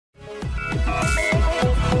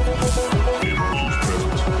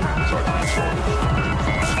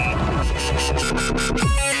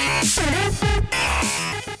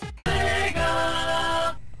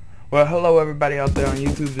Well, hello everybody out there on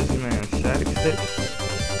YouTube. This is man Static Stick,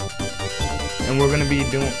 and we're gonna be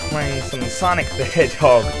playing some Sonic the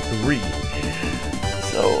Hedgehog 3.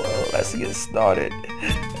 So let's get started.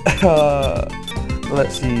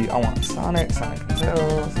 Let's see. I want Sonic and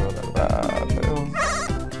Tails. Tails.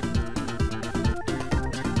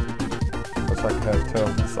 Looks like I have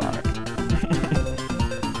Tails and Sonic.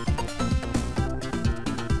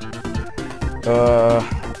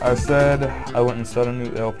 I said I wouldn't start a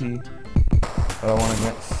new LP, but I went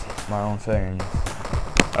against my own sayings.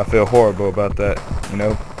 I feel horrible about that, you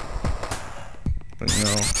know? But, you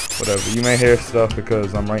know, whatever. You may hear stuff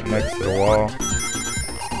because I'm right next to the wall.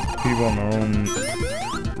 People in the room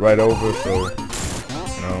right over, so,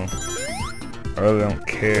 you know, I really don't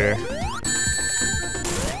care.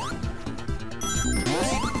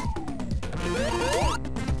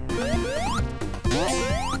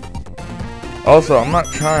 Also, I'm not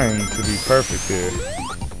trying to be perfect here.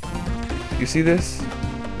 You see this?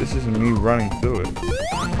 This is me running through it.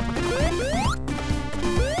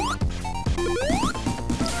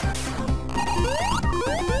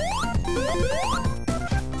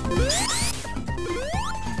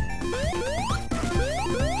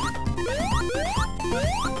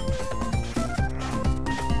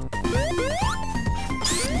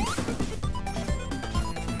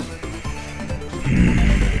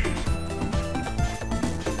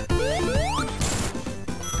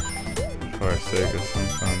 Because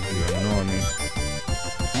sometimes you annoy me.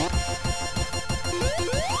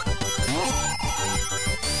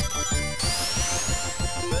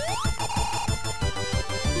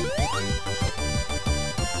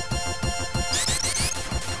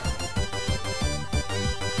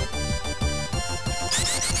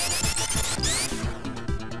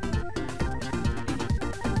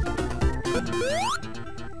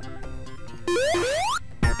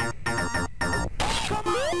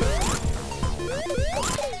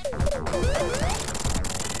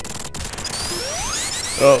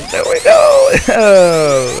 Oh, there we go!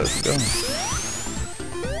 Oh, let's go.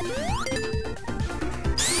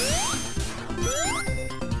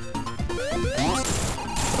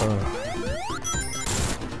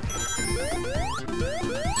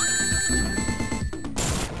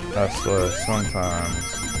 I swear, sometimes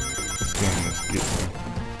this game just gets me.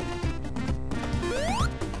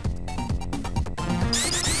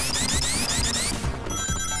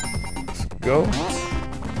 Let's go.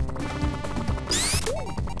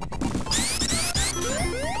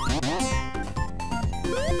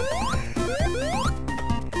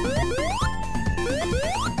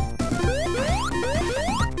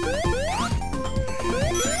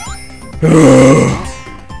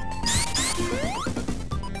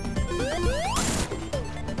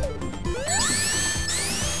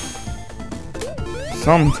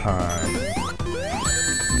 Sometimes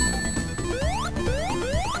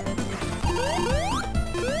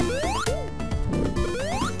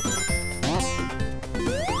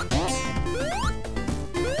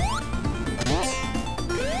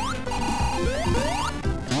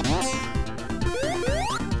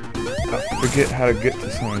I forget how to get to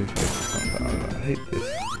some of these places sometimes. I hate this.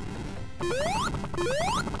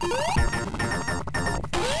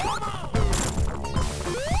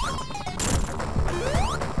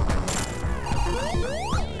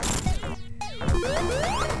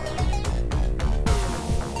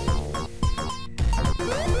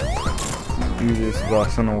 Easiest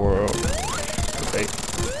boss in the world. Hey,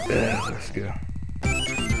 yeah, let's go.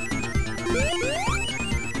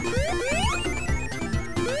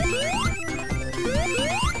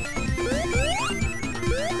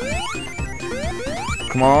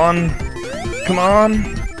 Come on. Come on.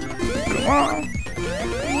 Come on.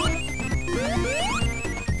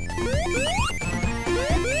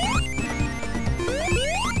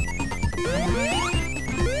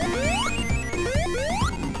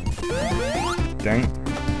 Dang.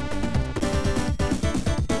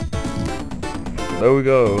 There we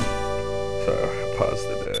go. Sorry, I paused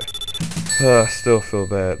it there. I still feel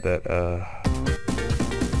bad that I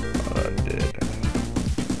did.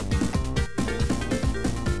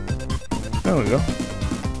 There we go.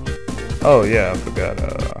 Oh yeah, I forgot.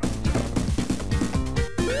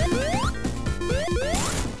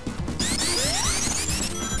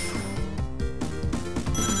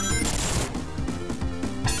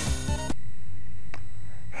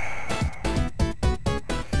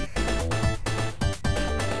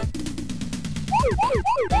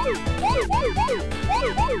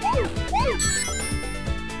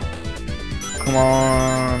 Come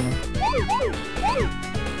on.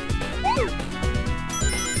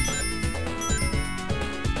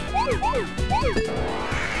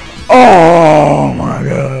 Oh my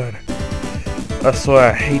god. I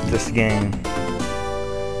swear I hate this game.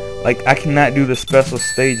 Like, I cannot do the special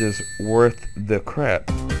stages worth the crap.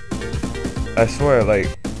 I swear, like...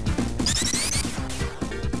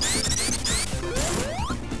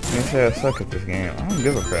 They say I suck at this game. I don't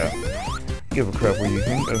give a crap. Give a crap what you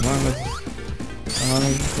think, as long as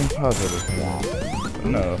you think positive.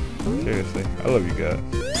 No, seriously, I love you guys.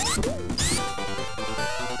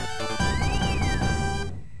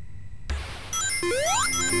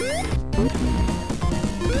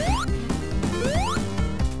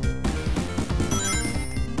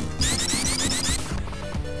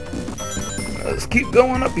 Let's keep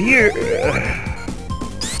going up here.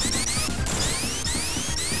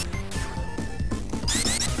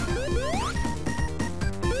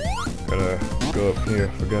 Gotta go up here,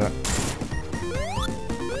 I forgot.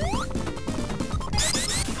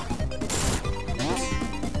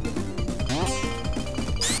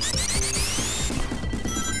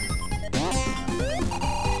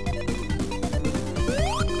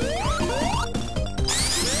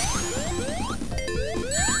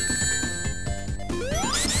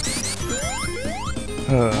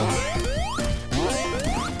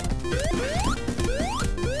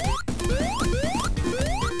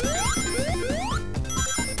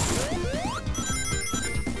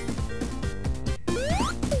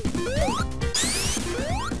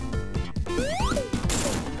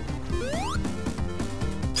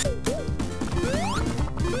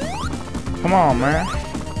 Come on, man.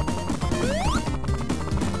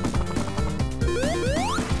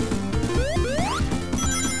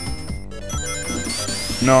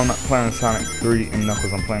 No, I'm not playing Sonic 3 and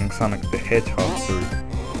Knuckles. I'm playing Sonic the Hedgehog 3.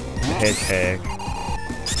 The Hedgehog.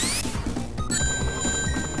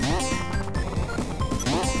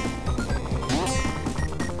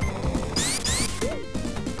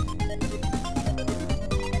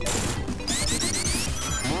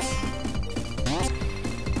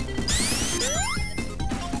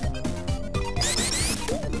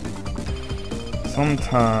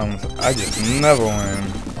 Sometimes I just never win.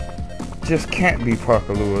 Just can't be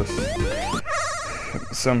Parker Lewis.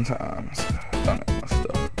 Sometimes I know my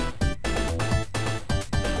stuff.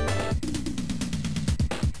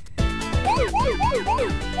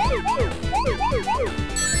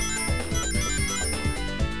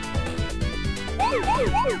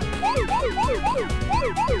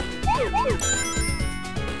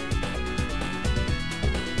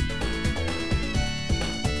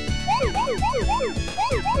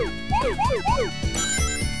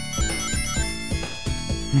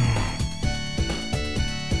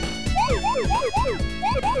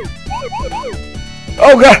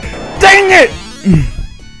 Oh god! Dang it!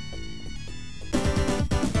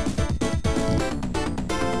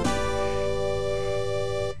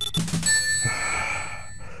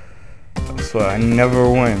 That's why I never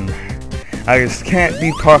win. I just can't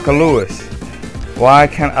be Parker Lewis. Why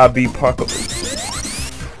can't I be Parker Lewis?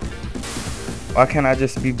 Why can't I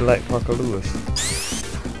just be Black Parker Lewis?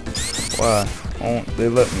 Why won't they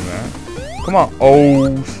let me, man? Come on.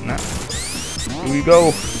 Oh, snap. Here we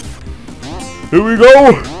go. Here we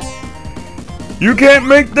go. You can't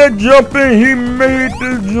make that jump and he made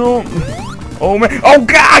the jump. Oh, man. Oh,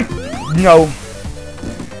 God. No.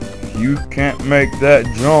 You can't make that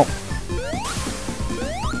jump.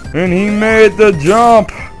 And he made the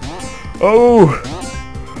jump. Oh.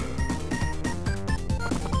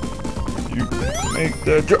 You can't make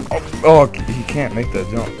that jump. Oh, he can't make that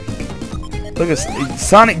jump. Look at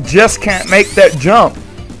Sonic just can't make that jump.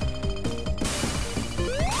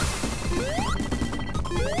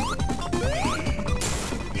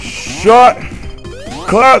 Shot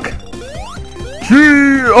clock.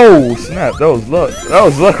 Gee, oh snap! That was luck. That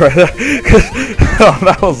was luck right there. Oh,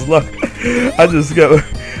 that was luck. I just got.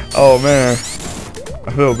 Oh man,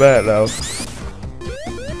 I feel bad now.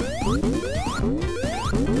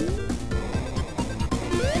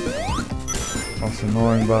 Most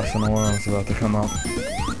annoying boss in the world is about to come up.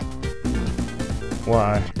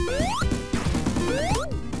 Why?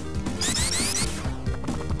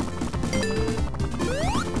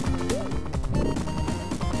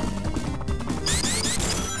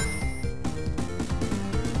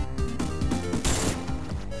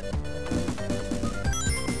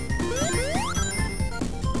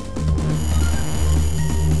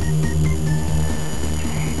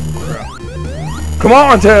 Come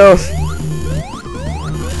on, Tails!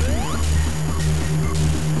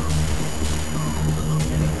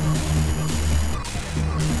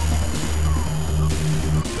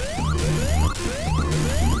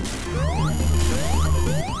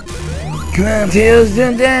 Come on, Tails,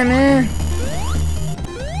 don't die, man!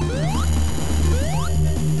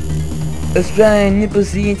 Let's try and nipple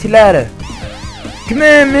the enchilada. Come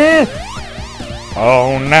in, man.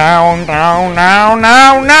 Oh, no, no, no,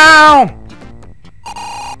 no, no.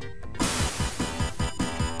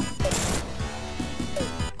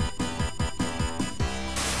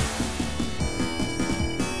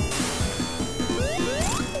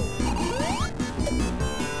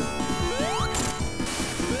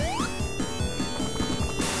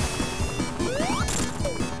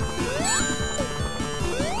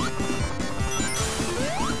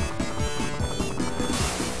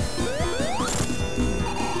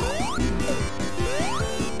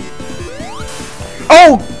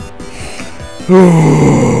 Oh!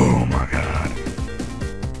 Oh my god.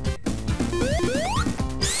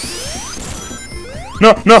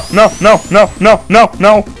 No, no, no, no, no, no, no,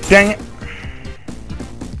 no. Dang it.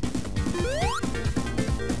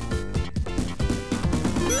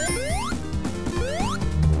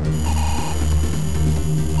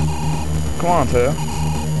 Come on, Tail.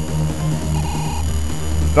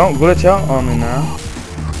 Don't glitch out on me now.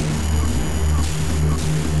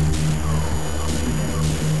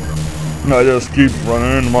 I just keep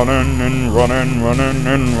running, running, and running, running,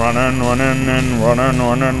 and running, running, and running,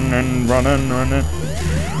 running, and running, running.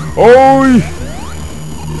 Oh!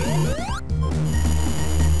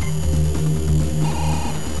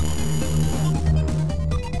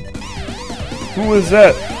 Who is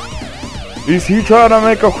that? Is he trying to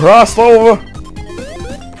make a crossover?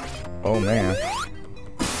 Oh man.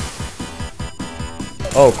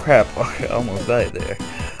 Oh crap, okay, I almost died there.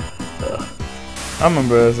 I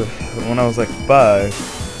remember when I was like 5,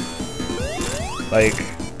 like,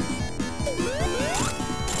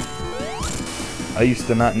 I used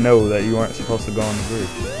to not know that you weren't supposed to go on the bridge.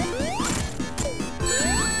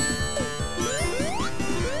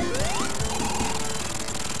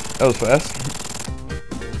 That was fast.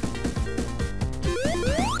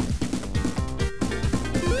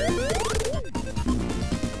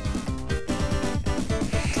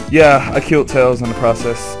 Yeah, I killed Tails in the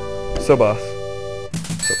process. So boss.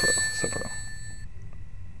 So pro. So pro.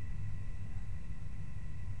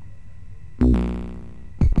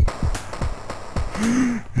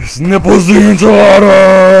 This nipples the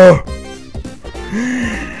enchilada!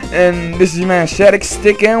 And this is your man Shattuck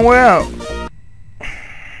sticking well.